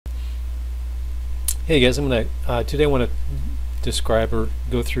Hey guys, today I want to describe or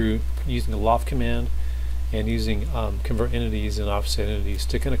go through using the loft command and using convert entities and offset entities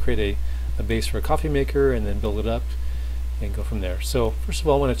to kind of create a base for a coffee maker and then build it up and go from there. So first of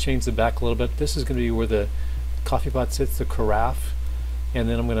all, I want to change the back a little bit. This is going to be where the coffee pot sits, the carafe, and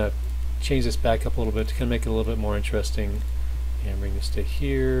then I'm going to change this back up a little bit to kind of make it a little bit more interesting and bring this to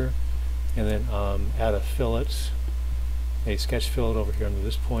here, and then add a fillet. A sketch fillet over here under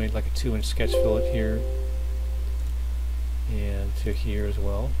this point, like a 2-inch sketch fillet here, and to here as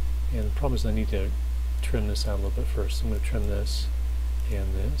well. And the problem is I need to trim this out a little bit first. I'm going to trim this,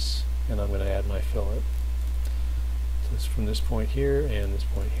 and I'm going to add my fillet. So it's from this point here and this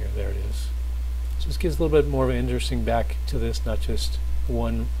point here. There it is. So this gives a little bit more of an interesting back to this, not just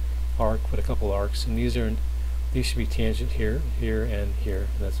one arc, but a couple arcs. And these should be tangent here, here, and here,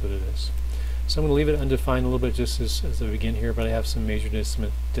 and that's what it is. So I'm going to leave it undefined a little bit just as I begin here, but I have some measure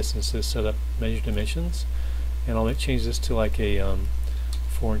distances set up, measure dimensions, and I'll change this to like a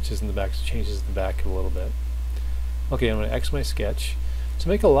 4 inches in the back, so it changes the back a little bit. Okay, I'm going to X my sketch. To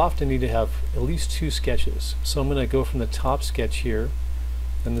make a loft I need to have at least 2 sketches. So I'm going to go from the top sketch here,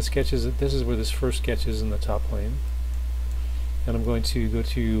 and the sketches, this is where this first sketch is in the top plane, and I'm going to go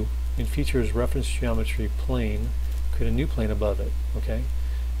to, in Features, Reference Geometry, Plane, create a new plane above it. Okay.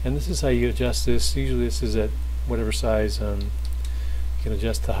 And this is how you adjust this. Usually this is at whatever size. You can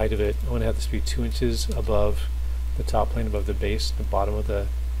adjust the height of it. I want to have this be 2 inches above the top plane, above the base, the bottom of the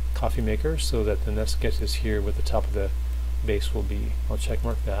coffee maker, so that the next sketch is here where the top of the base will be. I'll check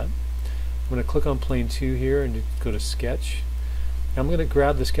mark that. I'm going to click on plane 2 here and go to sketch. Now I'm going to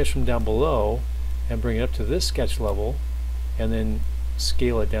grab the sketch from down below and bring it up to this sketch level and then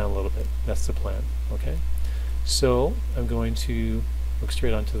scale it down a little bit. That's the plan. Okay. So I'm going to look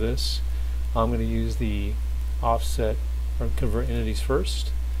straight onto this. I'm going to use the offset or convert entities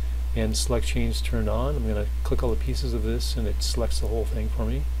first and select change turned on. I'm going to click all the pieces of this and it selects the whole thing for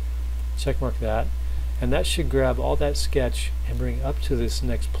me. Check mark that, and that should grab all that sketch and bring it up to this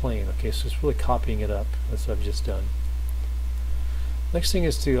next plane. Okay, so it's really copying it up. That's what I've just done. Next thing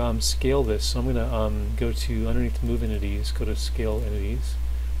is to scale this. So I'm going to go to underneath move entities, go to scale entities,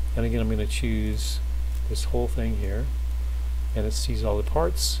 and again I'm going to choose this whole thing here, and it sees all the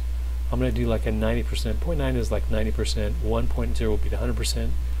parts. I'm going to do like a 90%. 0.9 is like 90%. 1.0 will be to 100%.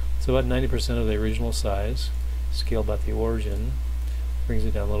 So about 90% of the original size. Scale about the origin. Brings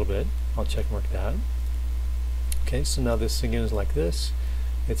it down a little bit. I'll check mark that. Okay, so now this again is like this.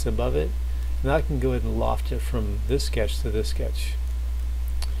 It's above it. Now I can go ahead and loft it from this sketch to this sketch.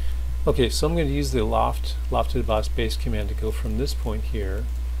 Okay, so I'm going to use the lofted boss base command to go from this point here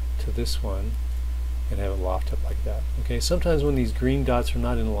to this one and have it loft up like that. Okay, sometimes when these green dots are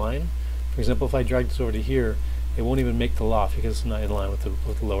not in line, for example, if I drag this over to here, it won't even make the loft because it's not in line with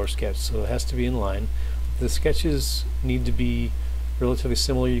the lower sketch. So it has to be in line. The sketches need to be relatively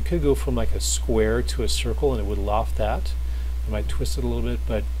similar. You could go from like a square to a circle and it would loft that. I might twist it a little bit,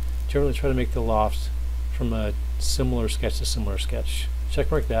 but generally try to make the loft from a similar sketch to similar sketch. Check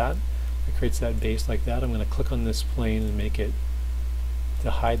mark that. It creates that base like that. I'm going to click on this plane and make it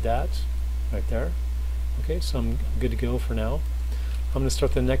to hide that right there. Okay, so I'm good to go for now. I'm going to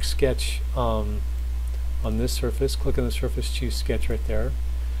start the next sketch on this surface. Click on the surface, choose sketch right there.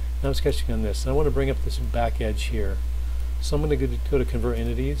 Now I'm sketching on this. And I want to bring up this back edge here. So I'm going to go to convert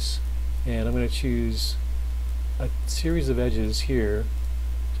entities, and I'm going to choose a series of edges here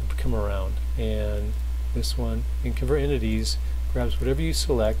to come around. And this one, in convert entities, grabs whatever you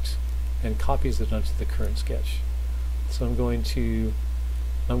select and copies it onto the current sketch. So I'm going to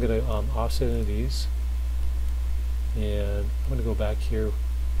offset entities. And I'm going to go back here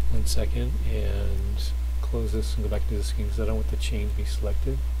 1 second and close this and go back to the scheme because I don't want the chain to be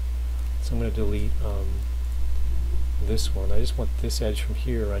selected. So I'm going to delete this one. I just want this edge from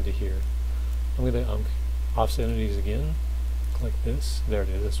here onto here. I'm going to offset entities again. Click this. There it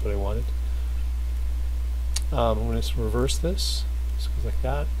is. That's what I wanted. I'm going to reverse this. This goes like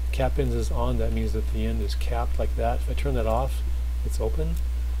that. Cap ends is on. That means that the end is capped like that. If I turn that off, it's open.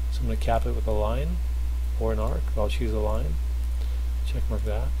 So I'm going to cap it with a line or an arc. I'll choose a line. Check mark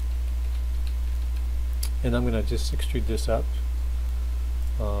that. And I'm going to just extrude this up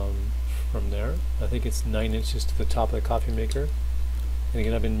from there. I think it's 9 inches to the top of the coffee maker. And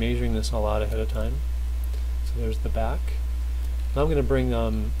again, I've been measuring this all out ahead of time. So there's the back. Now I'm going to bring,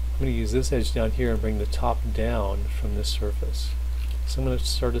 I'm going to use this edge down here and bring the top down from this surface. So I'm going to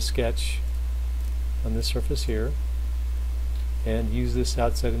start a sketch on this surface here and use this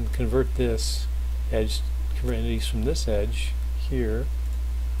outside and convert this edge, convert entities from this edge here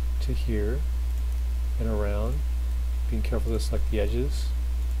to here and around, being careful to select the edges.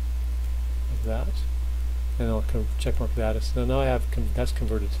 like that, and I'll check mark that. So now I have that's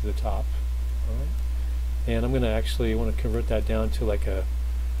converted to the top. All right, and I'm going to actually want to convert that down to like a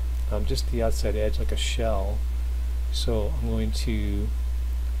just the outside edge, like a shell. So I'm going to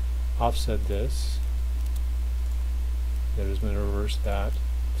offset this. I'm going to reverse that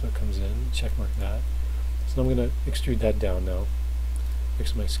so it comes in. Check mark that. So I'm going to extrude that down now.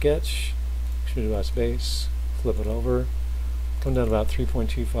 Fix my sketch. Extrude about space. Flip it over. Come down to about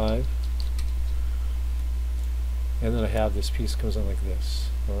 3.25. And then I have this piece comes on like this.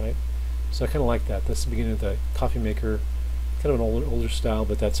 Alright? So I kind of like that. That's the beginning of the coffee maker. Kind of an older style,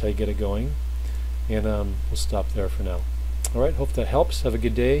 but that's how you get it going. And we'll stop there for now. Alright, hope that helps. Have a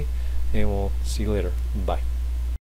good day, and we'll see you later. Bye.